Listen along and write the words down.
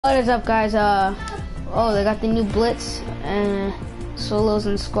What is up, guys? Oh, they got the new blitz and solos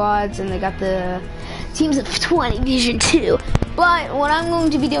and squads, and they got the teams of 20 Division 2. But what I'm going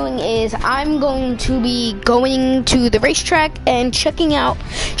to be doing is I'm going to be going to the racetrack and checking out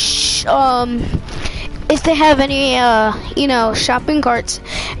if they have any shopping carts,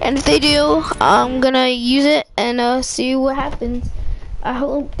 and if they do, I'm gonna use it and see what happens. I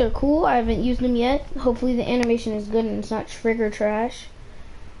hope they're cool. I haven't used them yet. Hopefully the animation is good and it's not trigger trash.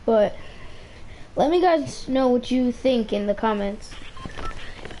 But let me guys know what you think in the comments,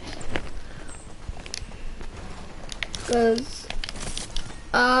 because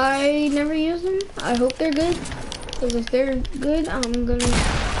I never use them. I hope they're good, because if they're good, I'm gonna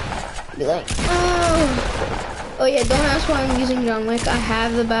be like, oh yeah, don't ask why I'm using John Wick. I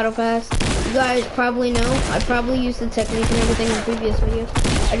have the battle pass. You guys probably know I probably used the technique and everything in previous videos.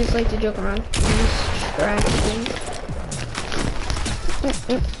 I just like to joke around and just scratch things.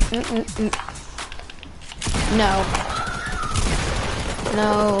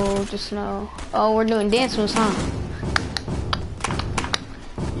 No, just no. Oh, we're doing dance moves, huh?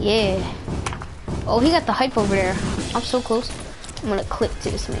 Yeah. Oh, he got the hype over there. I'm so close. I'm gonna click to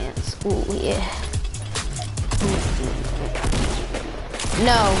this man's. Ooh, yeah.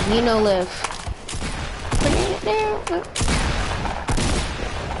 No, you no live.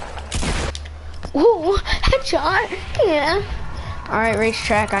 Ooh, headshot. Yeah. All right,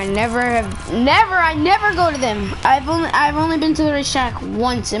 racetrack. I never go to them. I've only been to the racetrack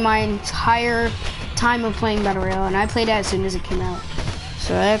once in my entire time of playing Battle Royale, and I played it as soon as it came out.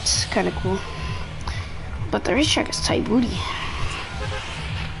 So that's kind of cool. But the racetrack is tight booty.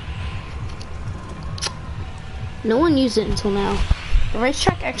 No one used it until now. The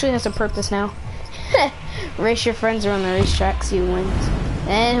racetrack actually has a purpose now. Race your friends around the racetrack, see who wins.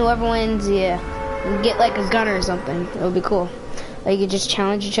 And whoever wins, yeah, you get like a gun or something. It would be cool. Like, you just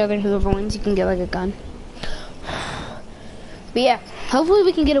challenge each other, and whoever wins, you can get like a gun. But yeah, hopefully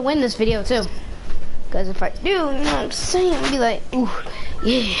we can get a win this video too. Because if I do, you know what I'm saying, I'll be like, ooh,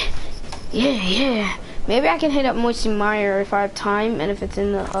 yeah, yeah, yeah. Maybe I can hit up Moisty Meyer if I have time, and if it's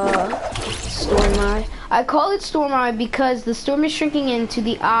in the Storm Eye. I call it Storm Eye because the storm is shrinking into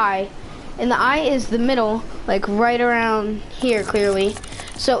the eye, and the eye is the middle, like right around here clearly.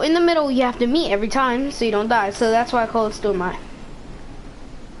 So in the middle, you have to meet every time so you don't die. So that's why I call it Storm Eye.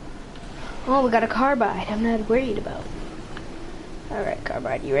 Oh, we got a carbide. I'm not worried about. Alright,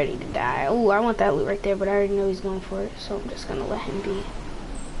 carbide, you ready to die? Oh, I want that loot right there, but I already know he's going for it, so I'm just gonna let him be.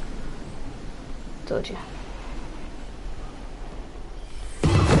 Told you.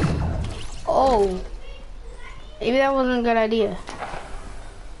 Oh, maybe that wasn't a good idea.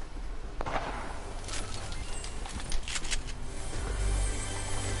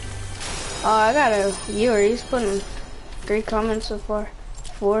 Oh, I got a viewer. He's putting 3 comments so far.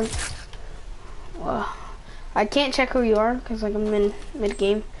 4. Well, I can't check who you are because like I'm in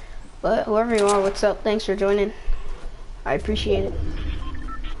mid-game, but whoever you are, what's up? Thanks for joining. I appreciate it.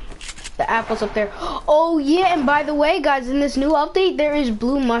 The apple's up there. Oh yeah, and by the way, guys, in this new update, there is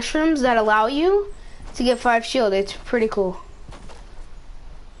blue mushrooms that allow you to get 5 shield. It's pretty cool.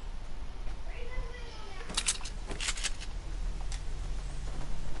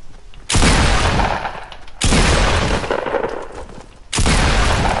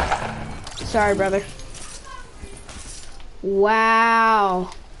 Sorry, brother.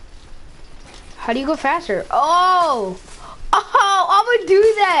 Wow. How do you go faster? Oh, I'm gonna do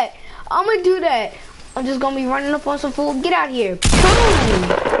that. I'm just gonna be running up on some fool. Get out here. Boom.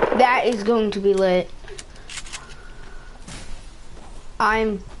 That is going to be lit.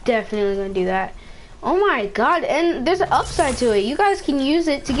 I'm definitely gonna do that. Oh my god, and there's an upside to it. You guys can use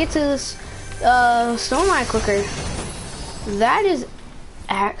it to get to this Storm Eye quicker. That is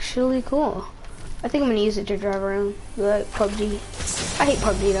actually cool. I think I'm gonna use it to drive around like PUBG. I hate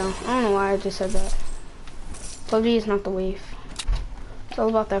PUBG though. I don't know why I just said that. PUBG is not the wave. It's all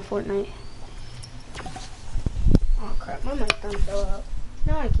about that Fortnite. Oh crap, my mic done fell out.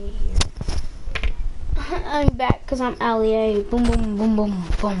 Now I can't hear. I'm back because I'm Ali. Boom, boom, boom, boom,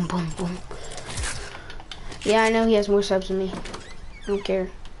 boom, boom, boom. Yeah, I know he has more subs than me. I don't care.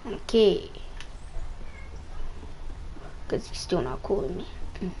 Okay. Because he's still not cool than me.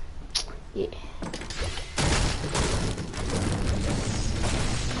 Yeah.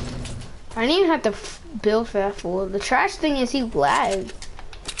 I didn't even have to build for that fool. The trash thing is he lagged.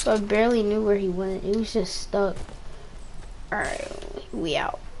 So I barely knew where he went. He was just stuck. Alright, we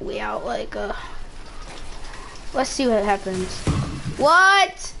out. We out like let's see what happens.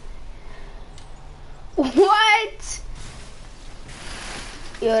 What? What?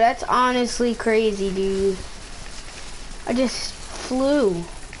 Yo, that's honestly crazy, dude. I just flew.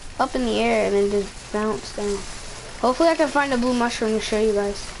 up in the air and then just bounce down. Hopefully I can find a blue mushroom to show you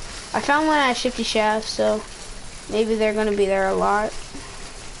guys. I found one at Shifty Shaft, so maybe they're gonna be there a lot.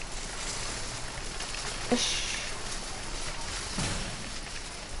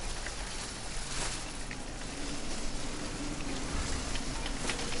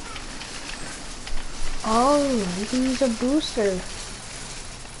 Oh, you can use a booster.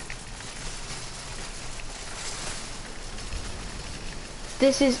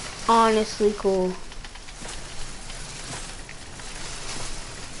 This is honestly cool.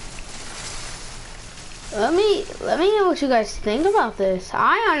 Let me know what you guys think about this.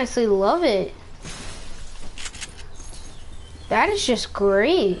 I honestly love it. That is just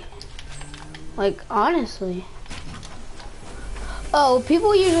great. Like, honestly. Oh,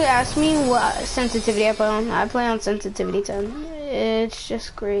 people usually ask me what sensitivity I play on. I play on sensitivity 10. It's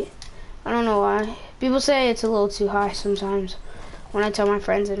just great. I don't know why. People say it's a little too high sometimes when I tell my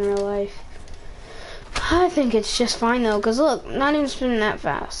friends in real life. I think it's just fine though, because look, not even spinning that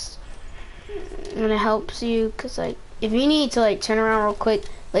fast. And it helps you, because like, if you need to like turn around real quick,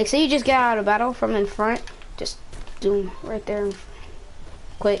 like say you just get out of battle from in front, just doom right there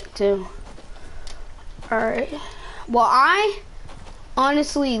quick too. Alright. Well, I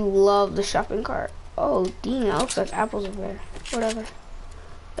honestly love the shopping cart. Oh, dang, that looks like apples over there. Whatever.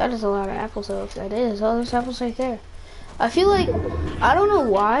 That is a lot of apples though, if that is. Oh, there's apples right there. I feel like, I don't know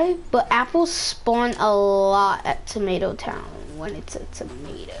why, but apples spawn a lot at Tomato Town when it's a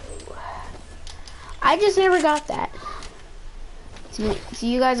tomato. I just never got that. To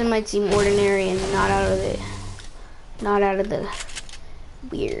you guys, it might seem ordinary and not out of the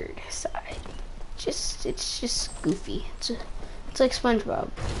weird side. It's just goofy. It's like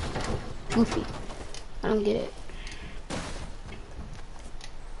SpongeBob. Goofy. I don't get it.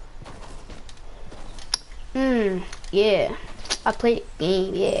 Yeah. I played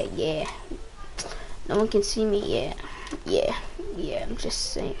a game. Yeah. No one can see me. Yeah. I'm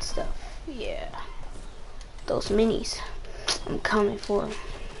just saying stuff. Yeah. Those minis. I'm coming for them.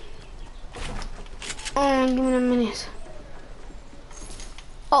 Oh, give me the minis.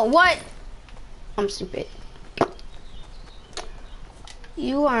 Oh, what? I'm stupid.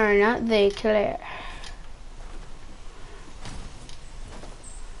 You are not the killer.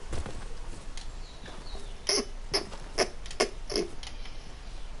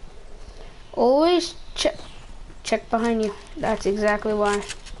 Always check behind you. That's exactly why.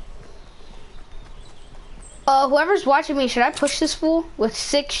 Whoever's watching me, should I push this fool with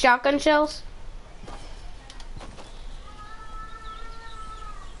 6 shotgun shells?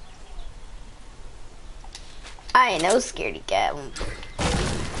 I ain't no scaredy cat.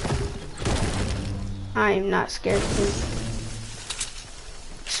 I am not scared of him.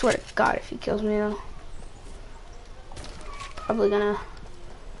 I swear to God, if he kills me though, probably gonna.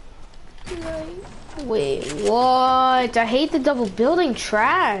 Wait, what? I hate the double building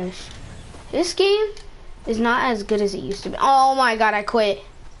trash. This game is not as good as it used to be. Oh my God, I quit.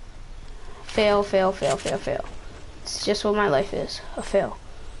 Fail. It's just what my life is, a fail.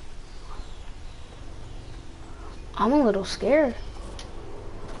 I'm a little scared.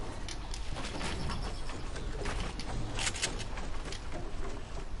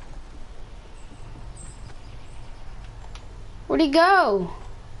 Where'd he go?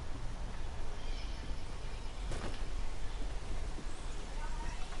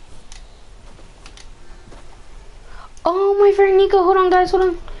 Oh, my friend Nico, hold on guys, hold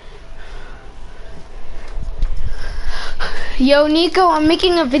on. Yo, Nico, I'm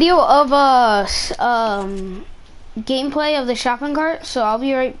making a video of gameplay of the shopping cart, so I'll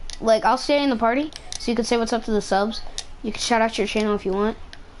be right, like, I'll stay in the party, so you can say what's up to the subs. You can shout out your channel if you want.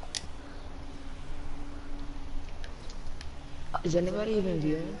 Is anybody even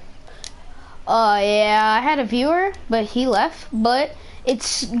viewing? Yeah, I had a viewer, but he left, but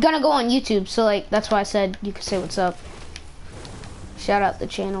it's gonna go on YouTube, so, like, that's why I said you could say what's up. Shout out the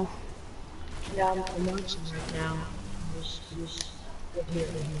channel. Yeah, I'm watching right now.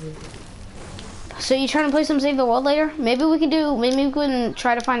 So you trying to play some Save the World later? Maybe we can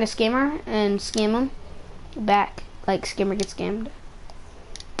try to find a scammer and scam him back. Like scammer gets scammed.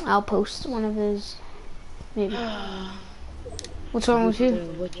 I'll post one of his. Maybe. What's wrong with you?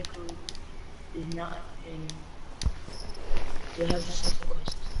 What you call is not in. They have the second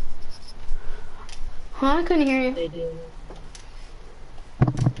quest. Huh? I couldn't hear you. They do.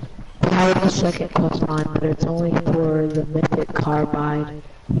 They have the second quest line, but it's only for the mythic carbide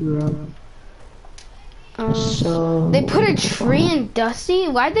hero. So they put a tree in Dusty?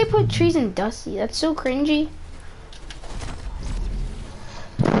 Why'd they put trees in Dusty? That's so cringy.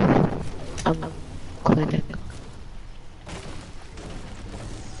 I'm clicking.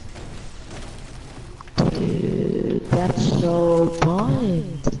 so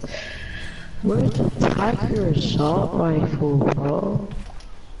buns. Where's the tiger assault rifle, bro?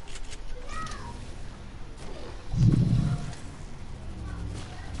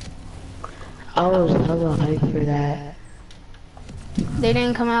 I was hella hyped for that. They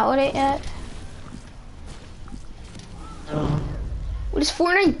didn't come out with it yet? No. What is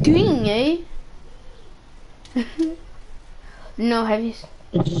Fortnite doing, eh? No heavies.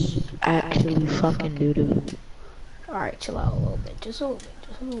 It's actually fucking doo-doo. Alright, chill out a little bit. Just a little bit.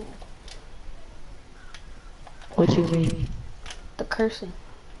 Just a little bit. What you mean? The cursing.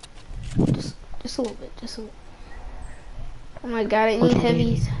 Just a little bit. Just a little. Oh my god, I need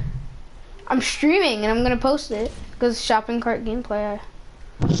heavies. I'm streaming and I'm gonna post it. Because shopping cart gameplay.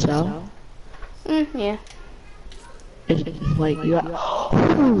 So? Yeah. It's like, you got,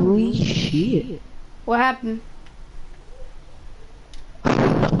 holy shit. What happened?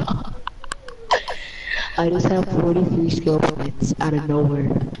 I just have 43 skill points out of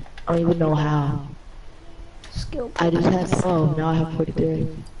nowhere. I don't even know how. Skill points. I just had 12, now I have 43.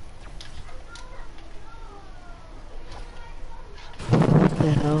 What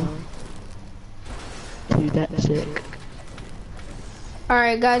the hell? Dude, that's sick.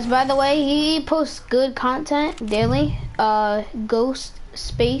 Alright guys, by the way, he posts good content daily. Ghost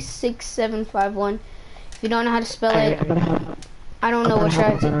Space 6751. If you don't know how to spell it, I don't know what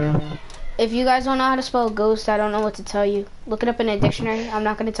should. If you guys don't know how to spell ghost, I don't know what to tell you. Look it up in a dictionary. I'm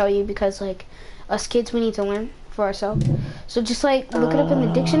not gonna tell you because like us kids, we need to learn for ourselves. So just like look it up in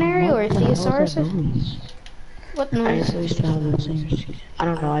the dictionary or thesaurus. What noise? I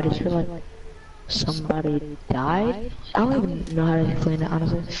don't know. I just feel like somebody died. I don't even know how to explain it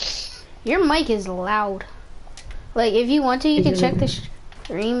honestly. Your mic is loud. Like if you want to, you can check the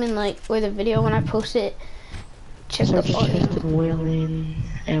stream and like or the video when I post it. Check the audio. Wailing,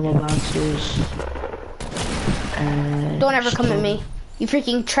 ammo boxes, don't ever come at me. You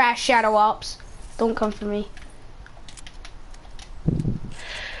freaking trash shadow ops. Don't come for me.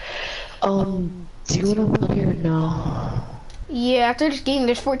 Do you wanna look here? No. Yeah, after this game,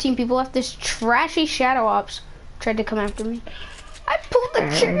 there's 14 people left. This trashy shadow ops tried to come after me. I pulled the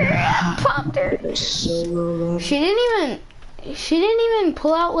trigger and popped her. She didn't even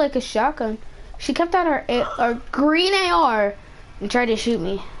pull out like a shotgun. She kept out her green AR and tried to shoot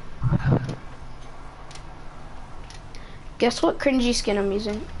me. Guess what cringy skin I'm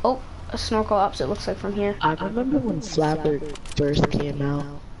using? Oh, a snorkel ops it looks like from here. I remember when Flapper first came out.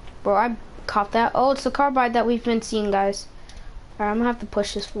 Bro, I caught that. Oh, it's the carbide that we've been seeing, guys. Alright, I'm gonna have to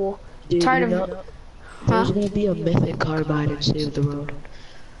push this fool. Dude, Tired of there's gonna be a mythic carbide in Save the World.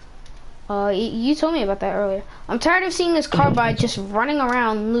 You told me about that earlier. I'm tired of seeing this carbide just running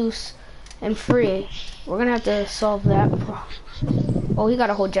around loose and free. We're gonna have to solve that. Oh, he got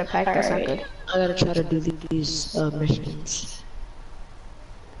a whole jetpack. That's not good. I gotta try to do these missions.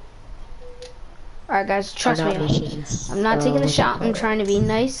 Alright, guys, trust me. I'm not taking the shot. I'm trying to be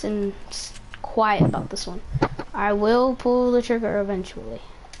nice and quiet about this one. I will pull the trigger eventually.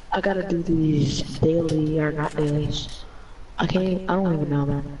 I gotta do these daily or not dailies. I don't even know,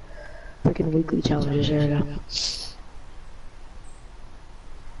 man. Freaking weekly challenges, there we go.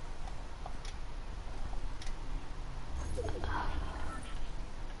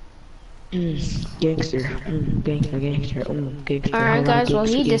 Gangster. Gangster. Alright guys, well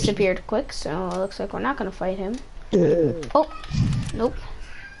he disappeared quick, so it looks like we're not gonna fight him. Oh, nope.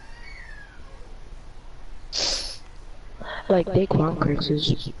 Like, they quantum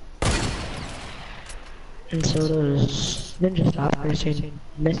curses. And so does Ninja Stop cursing,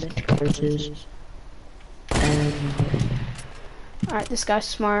 Mystic curses, and... Alright, this guy's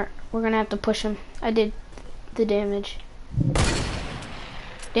smart. We're gonna have to push him. I did the damage.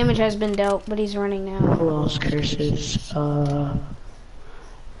 Damage has been dealt, but he's running now. Who else curses?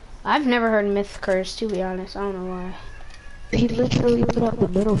 I've never heard Myth curse, to be honest. I don't know why. He literally put up the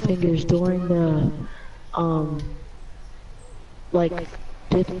middle fingers during the, like,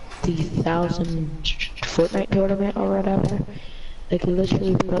 50,000 Fortnite tournament or whatever. Like, he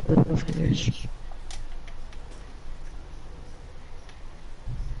literally put up the middle fingers.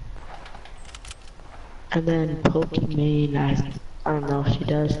 And then Pokemon, I don't know if she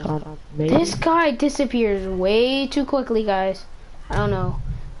does. Maybe. This guy disappears way too quickly, guys. I don't know.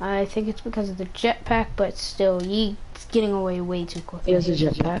 I think it's because of the jetpack, but still, he's getting away way too quickly. He has a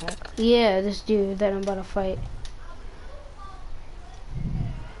jetpack? Yeah, this dude that I'm about to fight.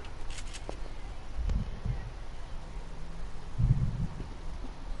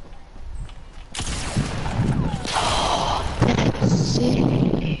 That's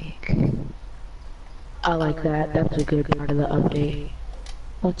sick. I like that. That's a good part of the update.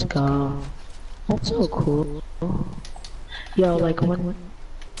 Let's go. That's so cool. Yo, like when,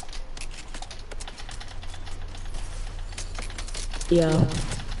 yo,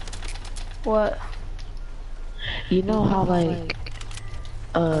 What? you know how like,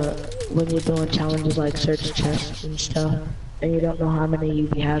 when you're doing challenges like search chests and stuff, and you don't know how many you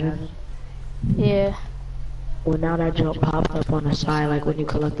be having? Yeah. Well, now that jump pops up on the side, like when you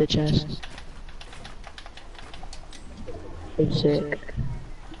collect the chest. It's sick.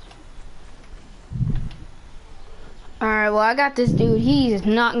 Alright, well, I got this dude. He's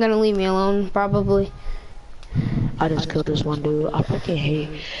not gonna leave me alone, probably. I just killed this one dude. I freaking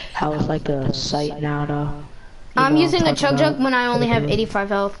hate how it's like a sight now, though. You I'm know what using a I'm chug talking jug when about? I only have 85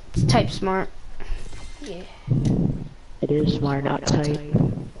 health. It's type smart. Yeah. It is smart, not tight.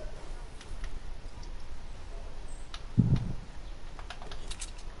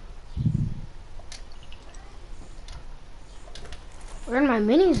 Where'd my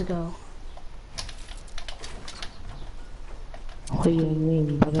minis go? What do you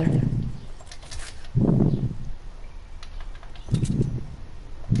mean, brother?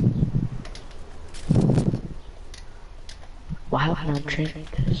 Why haven't I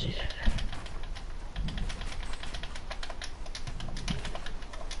drank this yet?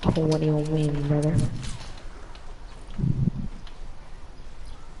 What do you mean, brother?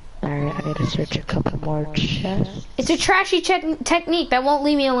 Alright, I need to search a couple more chests. It's a trashy technique that won't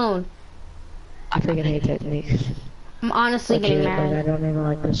leave me alone. I freaking hate techniques. I'm honestly getting Like, I mad. don't even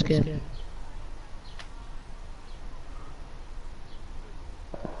like this skin.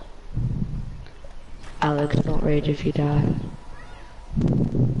 Alex, don't rage if you die.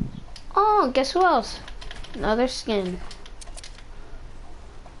 Oh, guess who else? Another skin.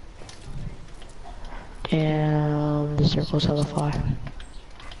 Damn, the circle's hella far.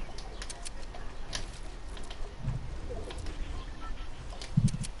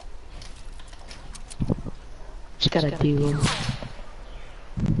 Just gotta deal.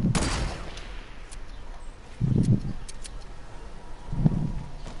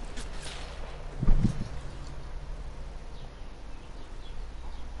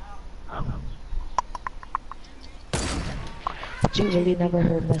 But you really never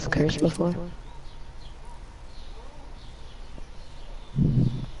heard Miss curse before?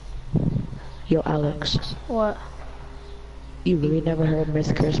 Yo, Alex. What? You really never heard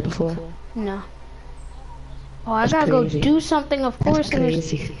Miss curse before? No. Oh, I That's gotta crazy. go do something, of course. That's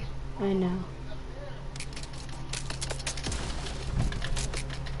crazy. I know.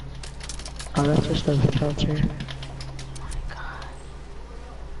 Oh, that's just a filter. Oh my god.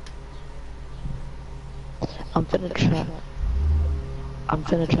 I'm finna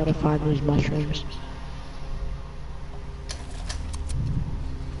try to find these mushrooms.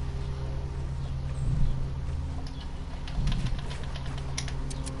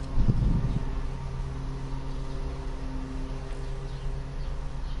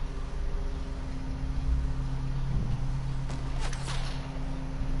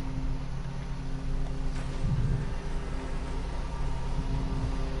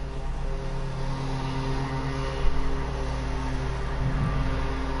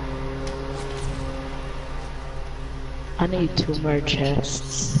 I need 2 more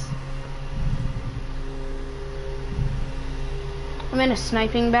chests. I'm in a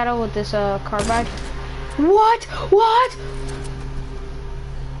sniping battle with this carbide. What? What?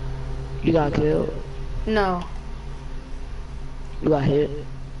 You got killed? No. You got hit?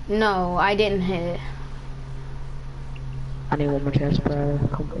 No, I didn't hit. I need 1 more chest, bro.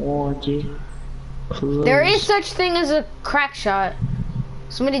 Come on, G. Please. There is such thing as a crack shot.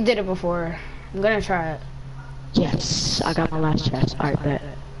 Somebody did it before. I'm gonna try it. Yes, I got my last chest. Alright, bet.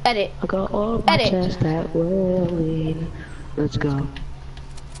 Edit. I got all my Edit. chests that will lead. Let's go.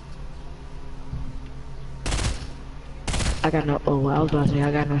 I got no, oh, I was about to say I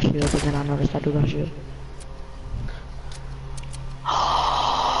got no shield, but then I noticed I do got shield.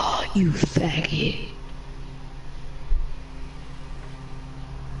 You faggot.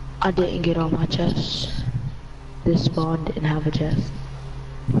 I didn't get all my chests. This spawn didn't have a chest.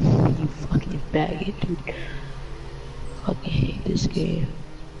 You fucking faggot, dude. Fucking hate this game.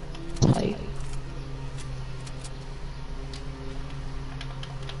 Tight.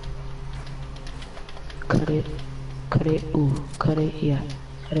 Cut it. Cut it. Ooh. Cut it. Yeah.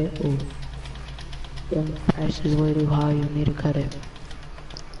 Cut it. Ooh. The price is way too high. You need to cut it.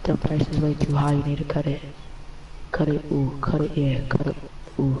 The price is way too high. You need to cut it. Cut it. Ooh. Cut it. Yeah. Cut it.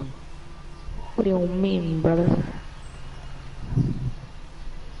 Ooh. What do you mean, brother?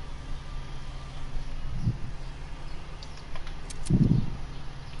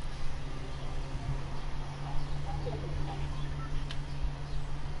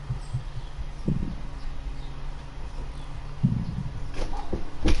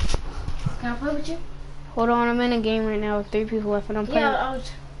 Can I play with you? Hold on, I'm in a game right now with 3 people left and I'm playing. Yeah,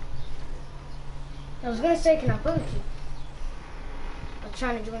 I was gonna say, can I play with you? I'm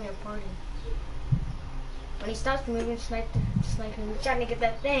trying to join your party. When he stops moving, snipe him. We're trying to get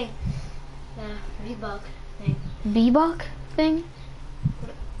that thing. V-Buck thing. V-Buck thing?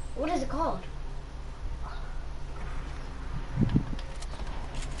 What is it called?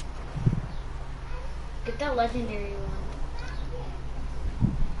 Get that legendary one.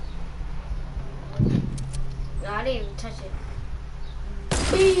 No, I didn't even touch it.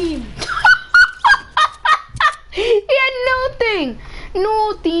 Beam! He had nothing!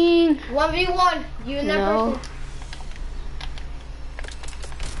 Nothing! 1v1, you and that No. person.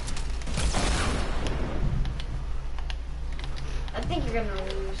 I think you're gonna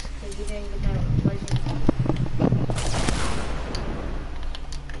lose because you didn't get that legend.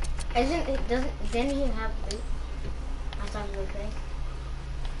 Didn't he have loot? I thought he was okay.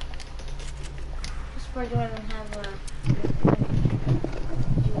 This part doesn't have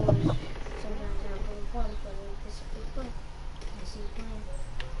jewels. Sometimes have little fun, but this is pretty fun. I see you playing.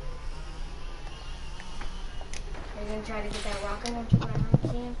 Are you gonna try to get that rocket launcher when I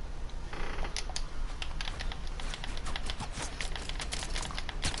haven't seen him?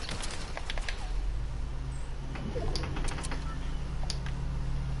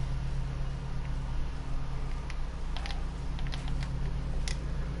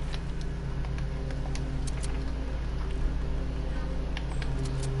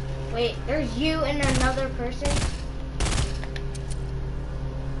 Wait, there's you and another person?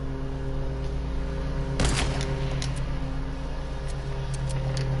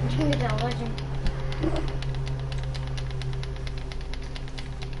 I'm gonna get that legend.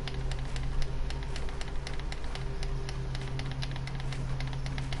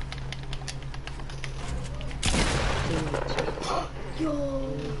 Yo!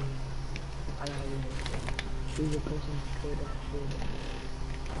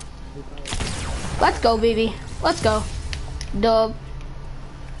 Let's go, baby. Let's go. Dub.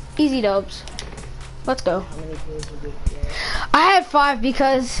 Easy dubs. Let's go. I had 5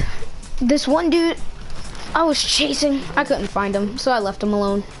 because this one dude I was chasing, I couldn't find him, so I left him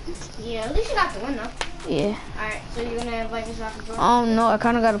alone. Yeah, at least you got the win though. Yeah. Alright, so you're gonna invite me so I can join? Oh no, I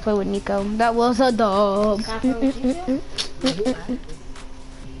kind of got to play with Nico. That was a dub. Can I play with you too?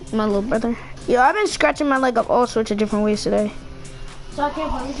 My little brother. Yo, I've been scratching my leg up all sorts of different ways today. So I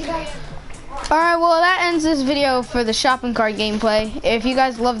can't play with you guys? Alright, well that ends this video for the shopping cart gameplay. If you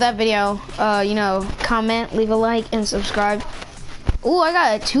guys love that video, you know, comment, leave a like, and subscribe. Ooh, I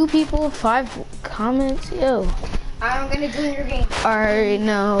got 2 people, 5 comments. Yo. I'm gonna join your game. Alright,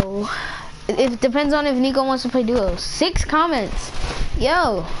 no. It depends on if Nico wants to play duos. 6 comments.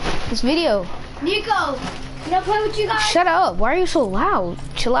 Yo, this video. Nico, can I play with you guys? Shut up. Why are you so loud?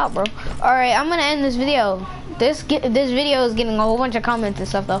 Chill out, bro. Alright, I'm gonna end this video. This video is getting a whole bunch of comments and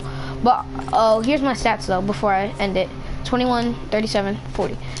stuff though. But here's my stats though before I end it. 21, 37,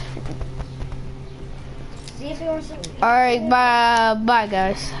 40. See if he wants to. Alright, bye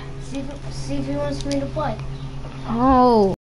guys. See if he wants me to play. Oh.